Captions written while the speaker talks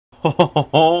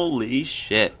Holy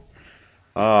shit.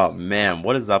 Oh man,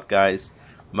 what is up, guys?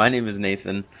 My name is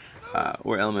Nathan.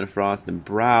 We're Element of Frost, and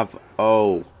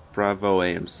bravo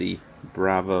AMC.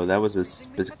 Bravo. That was a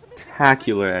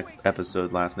spectacular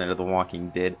episode last night of The Walking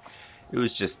Dead. It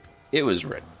was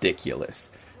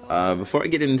ridiculous. Before I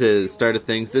get into the start of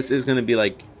things, this is going to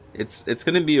be it's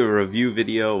going to be a review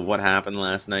video of what happened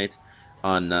last night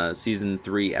on Season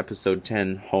 3, Episode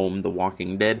 10, Home, The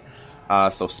Walking Dead.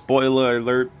 So spoiler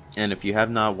alert, and if you have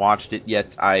not watched it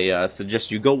yet, I suggest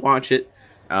you go watch it,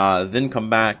 then come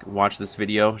back, watch this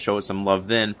video, show it some love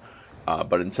then.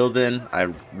 But until then,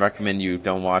 I recommend you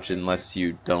don't watch it unless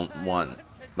you don't want,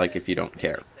 if you don't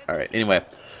care. Alright, anyway.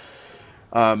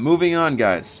 Moving on,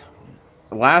 guys.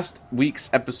 Last week's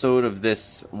episode of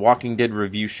this Walking Dead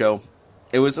review show,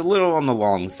 it was a little on the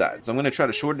long side, so I'm going to try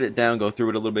to shorten it down, go through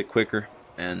it a little bit quicker,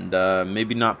 and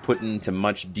maybe not put into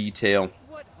much detail.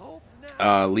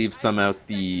 Leave some out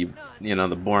the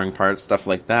boring parts, stuff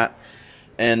like that.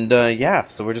 And yeah,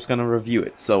 so we're just gonna review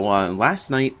it. So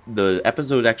last night the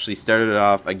episode actually started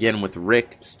off again with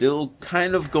Rick still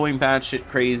kind of going batshit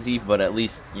crazy, but at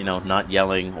least not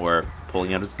yelling or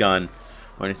pulling out his gun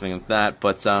or anything like that.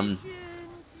 But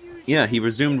yeah, he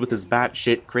resumed with his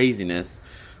batshit craziness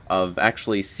of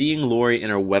actually seeing Lori in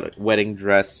her wedding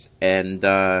dress, and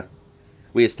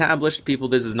we established, people,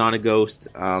 this is not a ghost.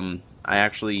 I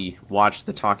actually watched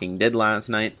The Talking Dead last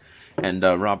night, and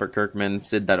Robert Kirkman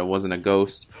said that it wasn't a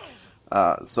ghost.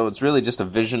 So it's really just a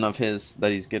vision of his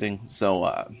that he's getting.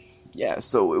 So, yeah,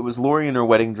 so it was Lori in her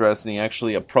wedding dress, and he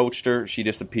actually approached her. She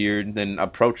disappeared, then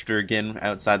approached her again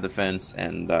outside the fence,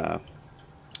 and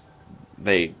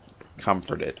they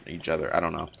comforted each other. I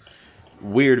don't know.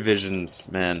 Weird visions,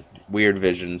 man. Weird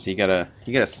visions. He gotta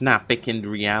snap back into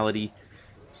reality.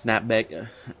 Snap back.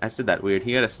 I said that weird.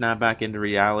 He got to snap back into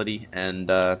reality, and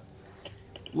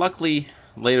luckily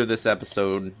later this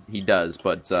episode he does,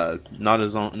 but not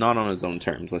on his own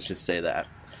terms. Let's just say that.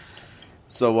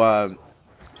 So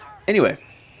anyway,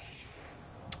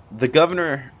 the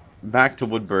governor, back to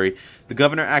Woodbury. The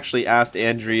governor actually asked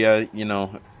Andrea,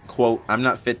 quote, "I'm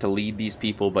not fit to lead these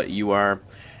people, but you are."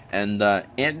 And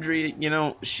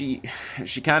Andrea, she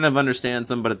kind of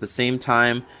understands him, but at the same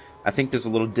time, I think there's a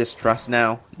little distrust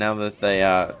now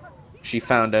that she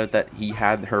found out that he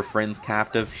had her friends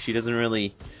captive. She doesn't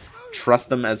really trust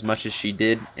them as much as she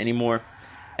did anymore,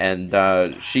 and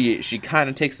she kind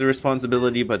of takes the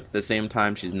responsibility, but at the same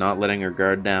time, she's not letting her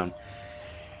guard down.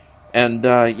 And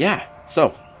yeah,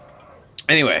 so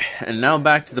anyway, and now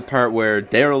back to the part where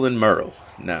Daryl and Merle.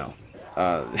 Now,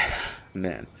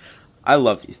 man, I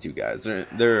love these two guys.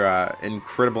 They're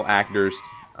incredible actors.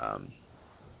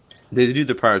 They do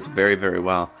their parts very, very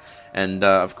well. And,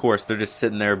 of course, they're just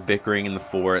sitting there bickering in the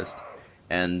forest.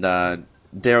 And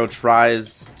Daryl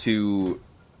tries to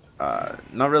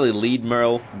not really lead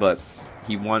Merle, but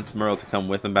he wants Merle to come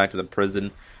with him back to the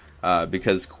prison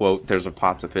because, quote, "there's a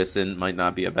pot to piss in," might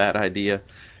not be a bad idea.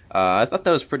 I thought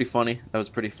that was pretty funny. That was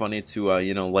pretty funny to,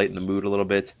 lighten the mood a little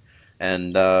bit.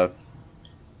 And,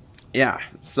 yeah,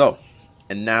 so,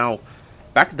 and now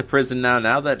back to the prison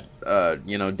now that,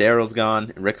 Daryl's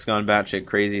gone, and Rick's gone batshit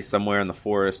crazy somewhere in the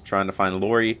forest trying to find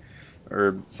Lori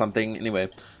or something. Anyway,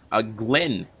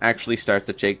 Glenn actually starts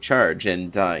to take charge,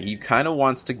 and he kind of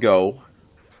wants to go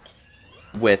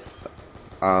with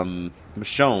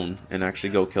Michonne and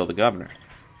actually go kill the governor.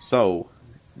 So,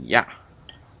 yeah.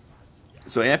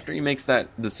 So after he makes that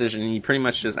decision, he pretty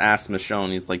much just asks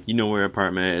Michonne, he's like, "You know where her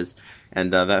apartment is?"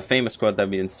 And that famous quote that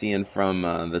we've been seeing from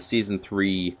the Season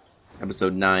 3,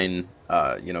 Episode 9,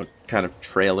 kind of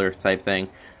trailer type thing.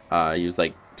 He was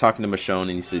talking to Michonne,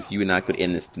 and he says, "You and I could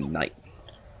end this tonight."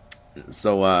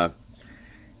 So,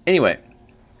 anyway,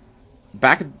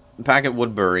 back at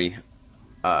Woodbury,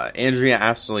 Andrea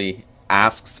actually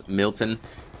asks Milton,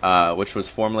 which was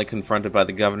formally confronted by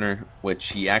the governor,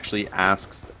 which he actually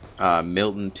asks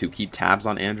Milton to keep tabs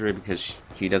on Andrea because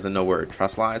he doesn't know where her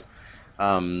trust lies.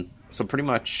 So pretty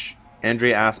much,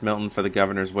 Andrea asks Milton for the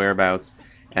governor's whereabouts,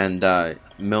 and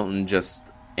Milton just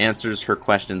answers her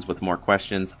questions with more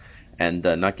questions, and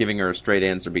not giving her a straight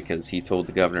answer because he told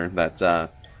the governor that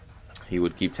he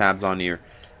would keep tabs on her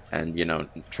and,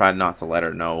 try not to let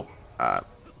her know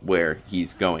where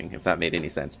he's going, if that made any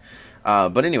sense.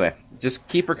 But anyway, just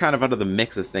keep her kind of out of the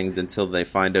mix of things until they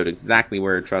find out exactly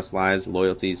where her trust lies,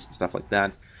 loyalties, stuff like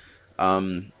that.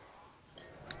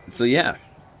 So yeah,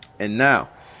 and now,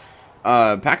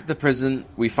 back at the prison,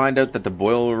 we find out that the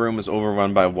boiler room is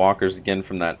overrun by walkers again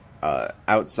from that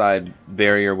outside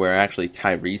barrier where actually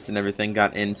Tyrese and everything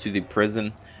got into the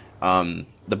prison.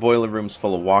 The boiler room's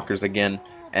full of walkers again,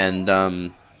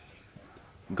 and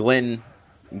Glenn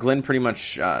Glenn pretty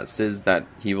much says that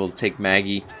he will take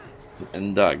Maggie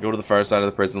and go to the far side of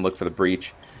the prison and look for the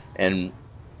breach. And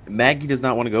Maggie does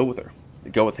not want to go with her.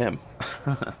 Go with him.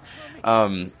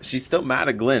 She's still mad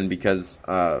at Glenn because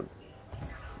Glenn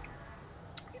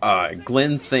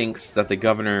thinks that the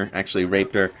governor actually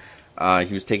raped her.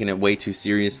 He was taking it way too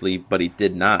seriously, but he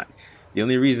did not. The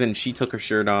only reason she took her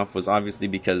shirt off was obviously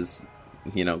because,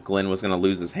 you know, Glenn was going to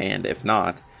lose his hand, if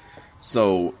not.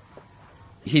 So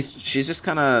she's just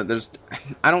kind of,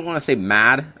 I don't want to say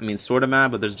mad. I mean, sort of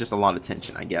mad, but there's just a lot of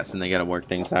tension, I guess, and they got to work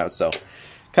things out. So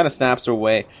kind of snaps her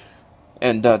away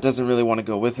and doesn't really want to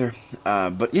go with her.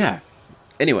 But yeah,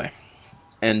 anyway.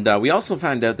 And we also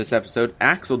found out this episode,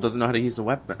 Axel doesn't know how to use a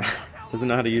weapon.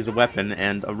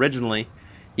 And originally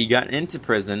he got into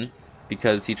prison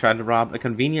because he tried to rob a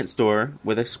convenience store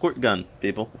with a squirt gun,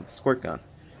 people, with a squirt gun.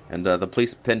 And the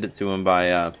police pinned it to him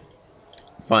by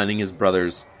finding his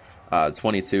brother's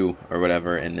 22 or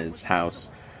whatever in his house.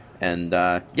 And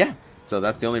yeah, so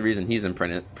that's the only reason he's in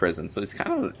prison. So he's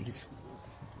kind of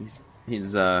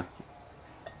he's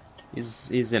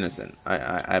innocent,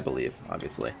 I believe,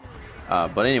 obviously.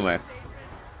 But anyway,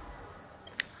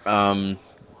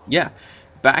 yeah,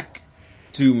 back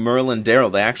to Merle and Daryl.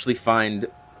 They actually find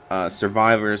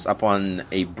survivors up on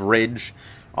a bridge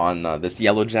on this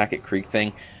Yellow Jacket Creek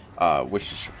thing,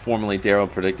 which formerly Daryl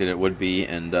predicted it would be,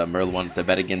 and Merle wanted to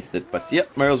bet against it, but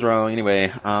yep, Merle's wrong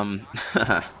anyway.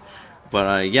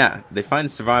 But yeah, they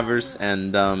find survivors,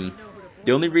 and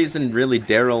the only reason really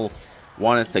Daryl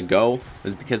wanted to go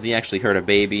is because he actually heard a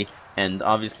baby, and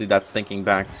obviously that's thinking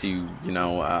back to, you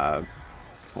know,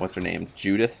 what's her name,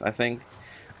 Judith, I think.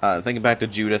 Thinking back to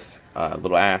Judith,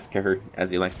 little ass kicker,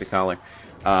 as he likes to call her.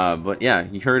 But yeah,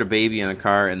 he heard a baby in a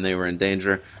car and they were in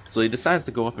danger, so he decides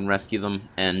to go up and rescue them.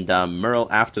 And Merle,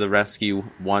 after the rescue,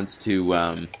 wants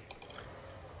to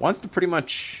pretty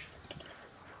much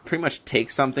take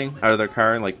something out of their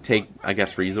car, like take, I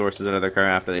guess, resources out of their car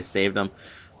after they saved them.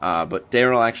 But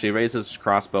Daryl actually raises his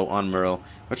crossbow on Merle,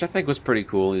 which I think was pretty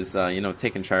cool. He's you know,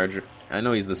 taking charge. I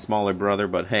know he's the smaller brother,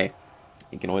 but hey,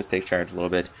 he can always take charge a little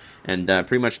bit. And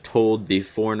pretty much told the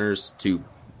foreigners to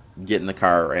get in the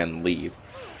car and leave.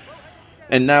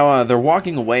 And now they're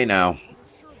walking away now.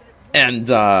 And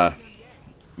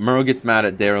Merle gets mad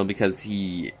at Daryl because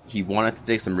he wanted to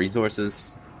take some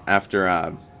resources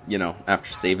after, you know,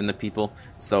 after saving the people.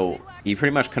 So he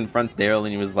pretty much confronts Daryl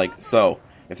and he was like, so,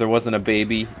 if there wasn't a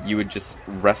baby, you would just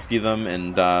rescue them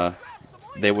and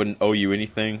they wouldn't owe you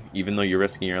anything, even though you're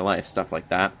risking your life, stuff like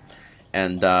that.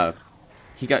 And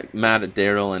he got mad at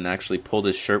Daryl and actually pulled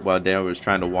his shirt while Daryl was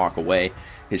trying to walk away.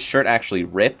 His shirt actually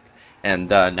ripped, and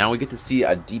now we get to see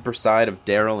a deeper side of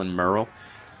Daryl and Merle,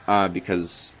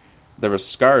 because there were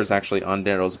scars actually on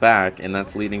Daryl's back, and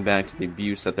that's leading back to the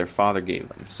abuse that their father gave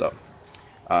them. So,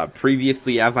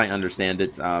 previously, as I understand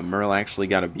it, Merle actually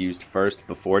got abused first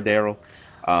before Daryl.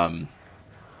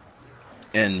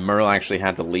 And Merle actually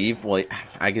had to leave. Well,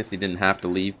 I guess he didn't have to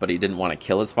leave, but he didn't want to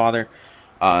kill his father.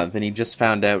 Then he just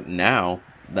found out now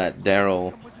that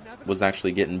Daryl was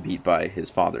actually getting beat by his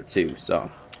father too. So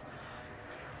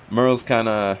Merle's kind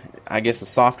of, I guess, a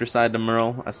softer side to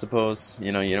Merle, I suppose.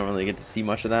 You know, you don't really get to see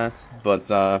much of that. But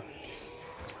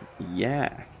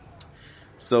yeah.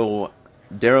 So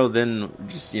Daryl then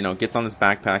just, you know, gets on his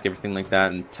backpack, everything like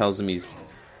that, and tells him he's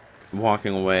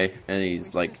walking away, and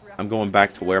he's like, I'm going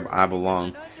back to where I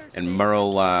belong. And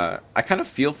Merle, I kind of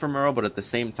feel for Merle, but at the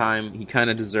same time, he kind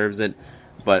of deserves it.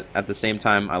 But at the same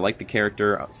time, I like the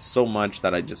character so much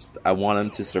that I want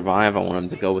him to survive. I want him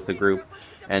to go with the group.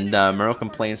 And Merle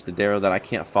complains to Daryl that I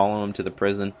can't follow him to the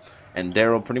prison. And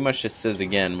Daryl pretty much just says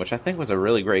again, which I think was a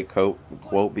really great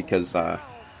quote because of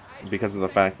the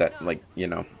fact that, like, you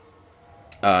know,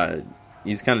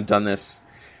 he's kind of done this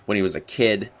when he was a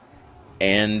kid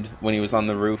and when he was on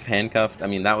the roof handcuffed. I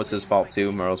mean, that was his fault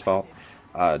too, Merle's fault.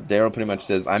 Daryl pretty much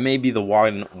says, I may be the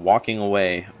one walking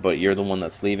away, but you're the one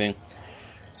that's leaving.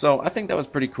 So I think that was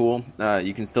pretty cool.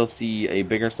 You can still see a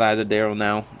bigger side of Daryl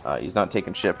now. He's not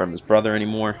taking shit from his brother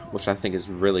anymore, which I think is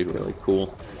really, really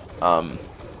cool.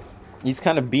 He's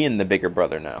kind of being the bigger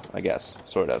brother now, I guess,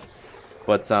 sort of.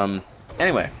 But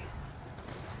anyway,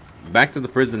 back to the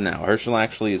prison now. Herschel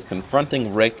actually is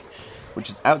confronting Rick, which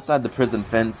is outside the prison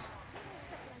fence.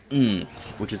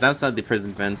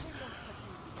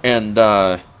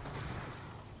 And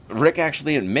Rick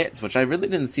actually admits, which I really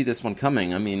didn't see this one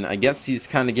coming. I mean, I guess he's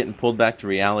kind of getting pulled back to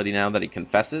reality now that he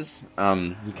confesses.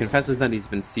 He confesses that he's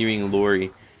been seeing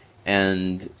Lori,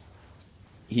 and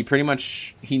he pretty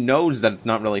much, he knows that it's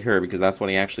not really her, because that's what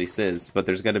he actually says, but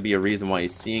there's got to be a reason why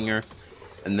he's seeing her.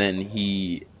 And then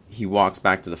he walks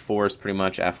back to the forest pretty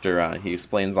much after he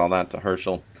explains all that to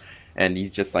Herschel. and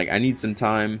he's just like, I need some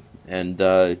time, and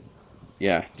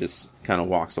yeah, just kind of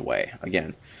walks away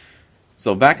again.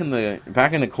 So back in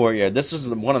the courtyard, this was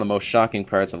one of the most shocking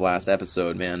parts of last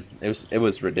episode, man. It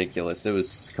was ridiculous. It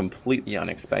was completely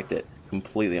unexpected.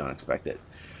 Completely unexpected.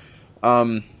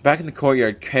 Back in the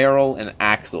courtyard, Carol and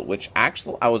Axel, which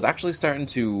Axel, I was actually starting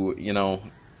to, you know,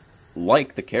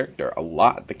 like the character a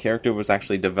lot. The character was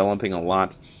actually developing a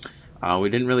lot. We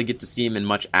didn't really get to see him in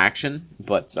much action,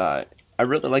 but I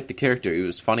really liked the character. He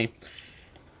was funny.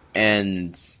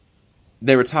 And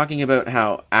they were talking about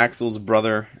how Axel's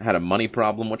brother had a money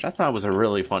problem, which I thought was a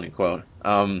really funny quote.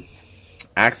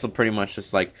 Axel pretty much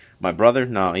just like, my brother?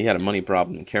 No, he had a money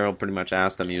problem. And Carol pretty much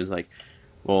asked him, he was like,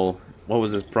 well, what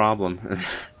was his problem?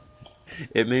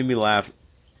 It made me laugh.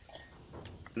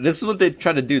 This is what they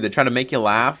try to do. They try to make you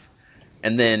laugh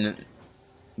and then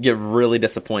get really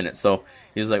disappointed. So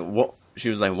he was like, what?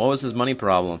 She was like, what was his money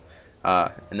problem?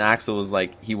 And Axel was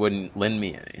like, he wouldn't lend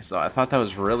me any. So I thought that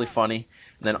was really funny.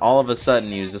 And then all of a sudden,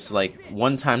 he was just like,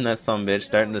 one time that sumbitch,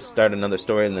 starting to start another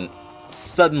story, and then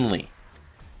suddenly,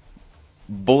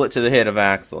 bullet to the head of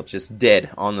Axel, just dead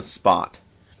on the spot.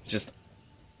 Just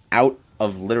out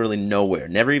of literally nowhere.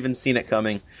 Never even seen it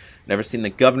coming. Never seen the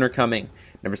governor coming.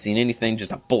 Never seen anything.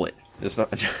 Just a bullet.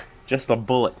 Just a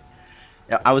bullet.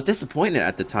 I was disappointed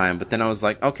at the time, but then I was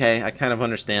like, okay, I kind of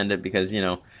understand it because, you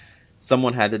know,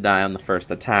 someone had to die on the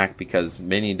first attack because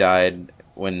many died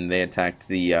when they attacked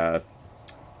the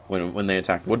when they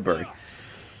attacked Woodbury.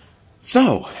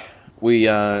 So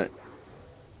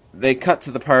they cut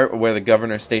to the part where the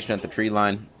governor's stationed at the tree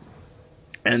line,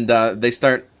 and they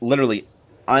start literally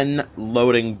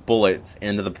unloading bullets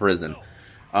into the prison.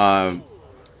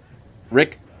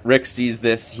 Rick sees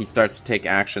this. He starts to take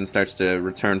action, starts to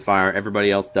return fire.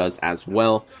 Everybody else does as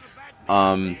well.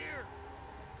 So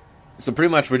pretty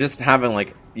much we're just having,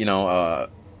 like, you know,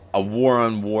 a war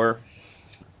on war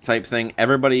type thing.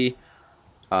 Everybody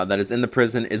that is in the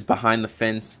prison is behind the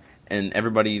fence, and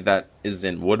everybody that is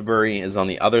in Woodbury is on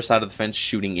the other side of the fence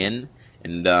shooting in,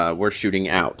 and we're shooting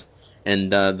out.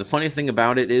 And the funny thing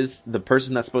about it is the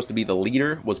person that's supposed to be the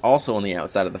leader was also on the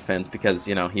outside of the fence because,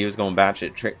 you know, he was going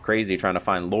batshit crazy trying to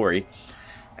find Lori.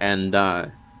 And,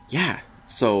 yeah,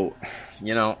 so,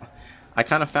 you know, I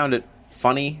kind of found it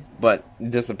funny, but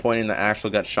disappointing that Axel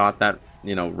got shot that,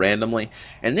 you know, randomly.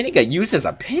 And then he got used as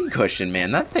a pincushion,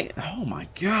 man. That thing, oh my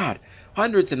god.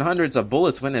 Hundreds and hundreds of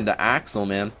bullets went into Axel,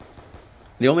 man.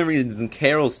 The only reason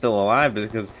Carol's still alive is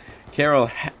because Carol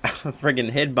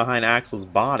friggin' hid behind Axel's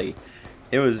body.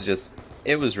 It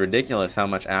was ridiculous how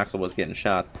much Axel was getting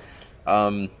shot.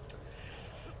 Then,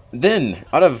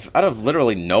 out of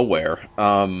literally nowhere,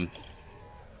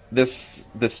 this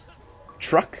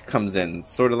truck comes in,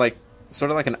 sort of like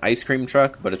an ice cream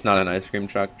truck, but it's not an ice cream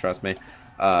truck, trust me.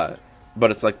 But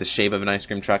it's like the shape of an ice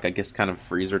cream truck, I guess, kind of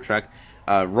freezer truck.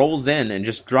 Rolls in and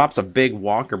just drops a big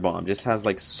walker bomb. Just has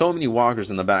like so many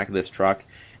walkers in the back of this truck,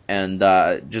 and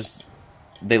just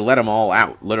they let them all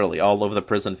out, literally all over the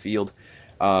prison field.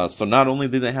 So not only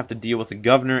do they have to deal with the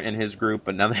governor and his group,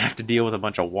 but now they have to deal with a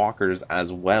bunch of walkers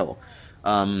as well.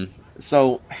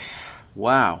 So,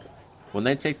 wow. When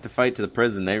they take the fight to the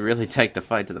prison, they really take the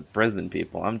fight to the prison,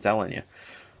 people. I'm telling you.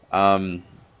 Oh,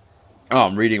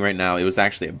 I'm reading right now. It was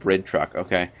actually a bread truck.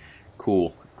 Okay.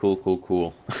 Cool.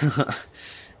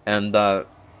 And,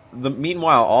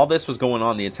 meanwhile, all this was going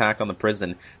on, the attack on the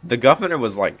prison. The governor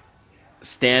was, like,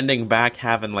 standing back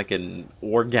having like an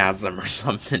orgasm or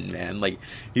something, man. Like,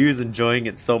 he was enjoying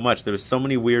it so much. There was so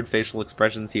many weird facial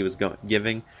expressions he was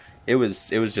giving. It was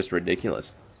just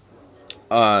ridiculous.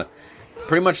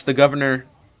 Pretty much the governor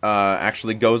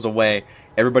actually goes away.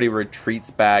 Everybody retreats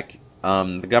back.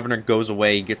 The governor goes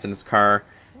away, gets in his car,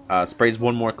 sprays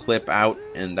one more clip out,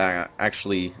 and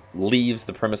actually leaves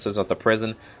the premises of the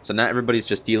prison. So now everybody's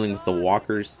just dealing with the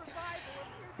walkers.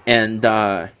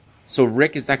 And so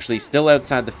Rick is actually still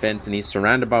outside the fence, and he's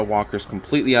surrounded by walkers,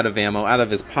 completely out of ammo, out of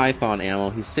his python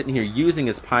ammo. He's sitting here using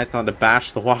his python to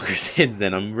bash the walkers' heads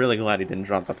in. I'm really glad he didn't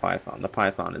drop the python. The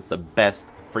python is the best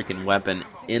freaking weapon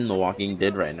in The Walking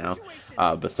Dead right now,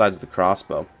 besides the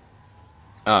crossbow.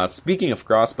 Speaking of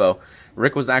crossbow,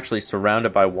 Rick was actually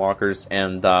surrounded by walkers,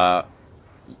 and I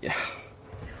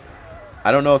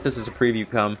don't know if this is a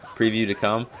preview to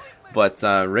come, but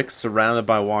Rick's surrounded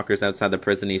by walkers outside the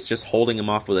prison. He's just holding him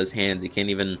off with his hands. He can't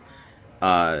even,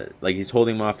 he's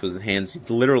holding him off with his hands. He's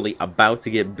literally about to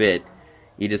get bit.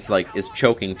 He just, is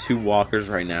choking two walkers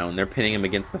right now, and they're pinning him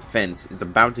against the fence. He's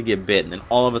about to get bit, and then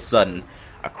all of a sudden,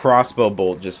 a crossbow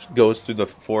bolt just goes through the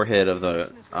forehead of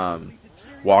the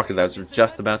walker that was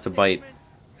just about to bite.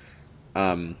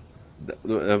 That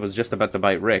was just about to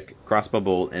bite Rick. Crossbow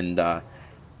bolt, and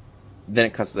then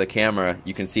it cuts to the camera.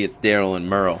 You can see it's Daryl and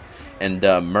Merle. And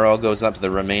Merle goes up to the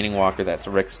remaining walker that's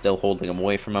Rick, still holding him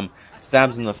away from him,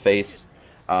 stabs him in the face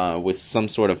with some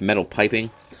sort of metal piping.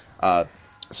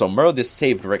 So Merle just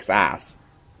saved Rick's ass.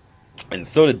 And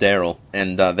so did Daryl.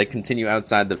 And they continue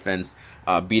outside the fence,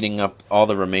 beating up all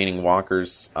the remaining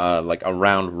walkers like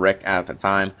around Rick at the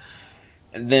time.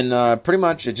 And then pretty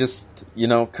much it just,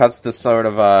 cuts to sort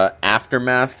of a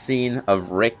aftermath scene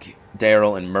of Rick,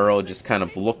 Daryl, and Merle just kind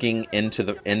of looking in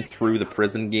through the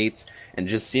prison gates and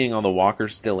just seeing all the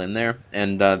walkers still in there.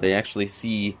 And they actually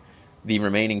see the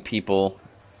remaining people,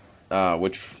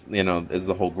 which, is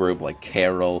the whole group, like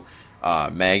Carol,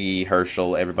 Maggie,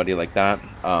 Herschel, everybody like that.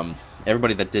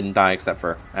 Everybody that didn't die except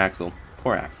for Axel.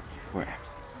 Poor Axel. Poor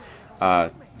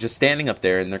Axel. Just standing up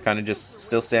there, and they're kind of just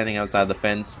still standing outside the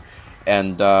fence.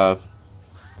 And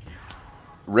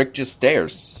Rick just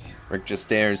stares. Rick just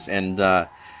stares. And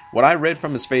what I read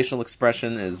from his facial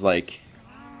expression is like,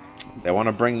 they want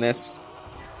to bring this.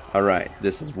 All right,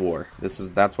 this is war.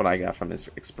 That's what I got from his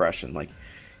expression. Like,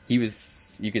 you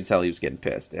could tell he was getting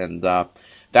pissed. And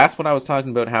that's what I was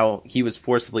talking about, how he was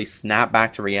forcibly snapped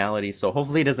back to reality. So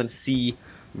hopefully he doesn't see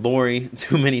Lori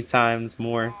too many times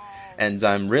more. And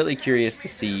I'm really curious to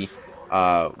see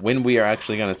when we are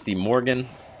actually going to see Morgan.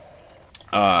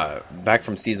 Back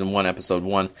from Season 1, Episode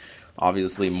 1.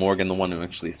 Obviously, Morgan, the one who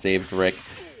actually saved Rick.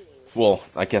 Well,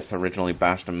 I guess originally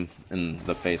bashed him in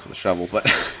the face with a shovel. But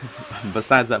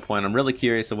besides that point, I'm really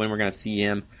curious of when we're going to see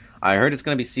him. I heard it's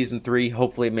going to be Season 3.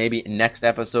 Hopefully, maybe next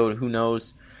episode. Who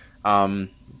knows? And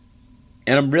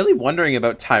I'm really wondering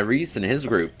about Tyrese and his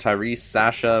group. Tyrese,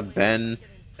 Sasha, Ben,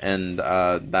 and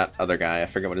that other guy. I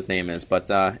forget what his name is. But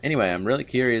anyway, I'm really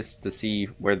curious to see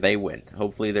where they went.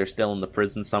 Hopefully they're still in the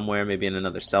prison somewhere, maybe in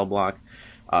another cell block.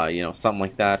 Something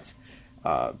like that.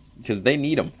 Because they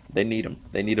need them. They need them.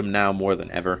 They need them now more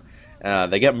than ever.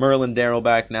 They get Merle and Daryl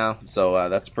back now, so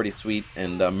that's pretty sweet.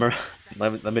 And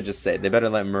let me just say, they better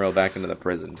let Merle back into the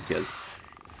prison, because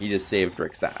he just saved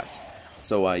Rick's ass.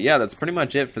 So, yeah, that's pretty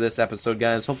much it for this episode,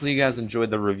 guys. Hopefully you guys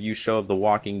enjoyed the review show of The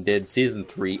Walking Dead Season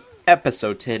 3,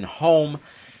 Episode 10, Home.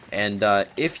 And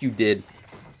if you did,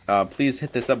 please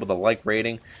hit this up with a like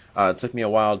rating. It took me a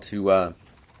while to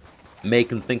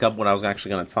make and think up what I was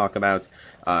actually going to talk about.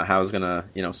 How I was going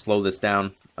to, slow this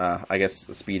down. I guess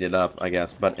speed it up, I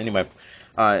guess. But anyway,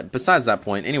 besides that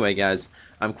point, anyway, guys,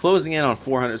 I'm closing in on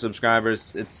 400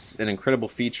 subscribers. It's an incredible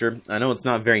feature. I know it's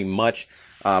not very much.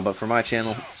 But for my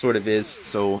channel, it sort of is.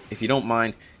 So if you don't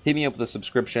mind, hit me up with a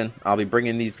subscription. I'll be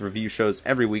bringing these review shows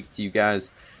every week to you guys.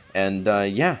 And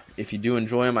yeah, if you do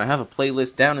enjoy them, I have a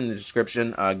playlist down in the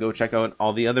description. Go check out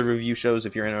all the other review shows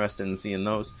if you're interested in seeing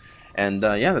those. And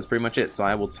yeah, that's pretty much it. So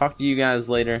I will talk to you guys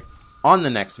later on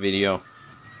the next video.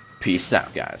 Peace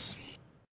out, guys.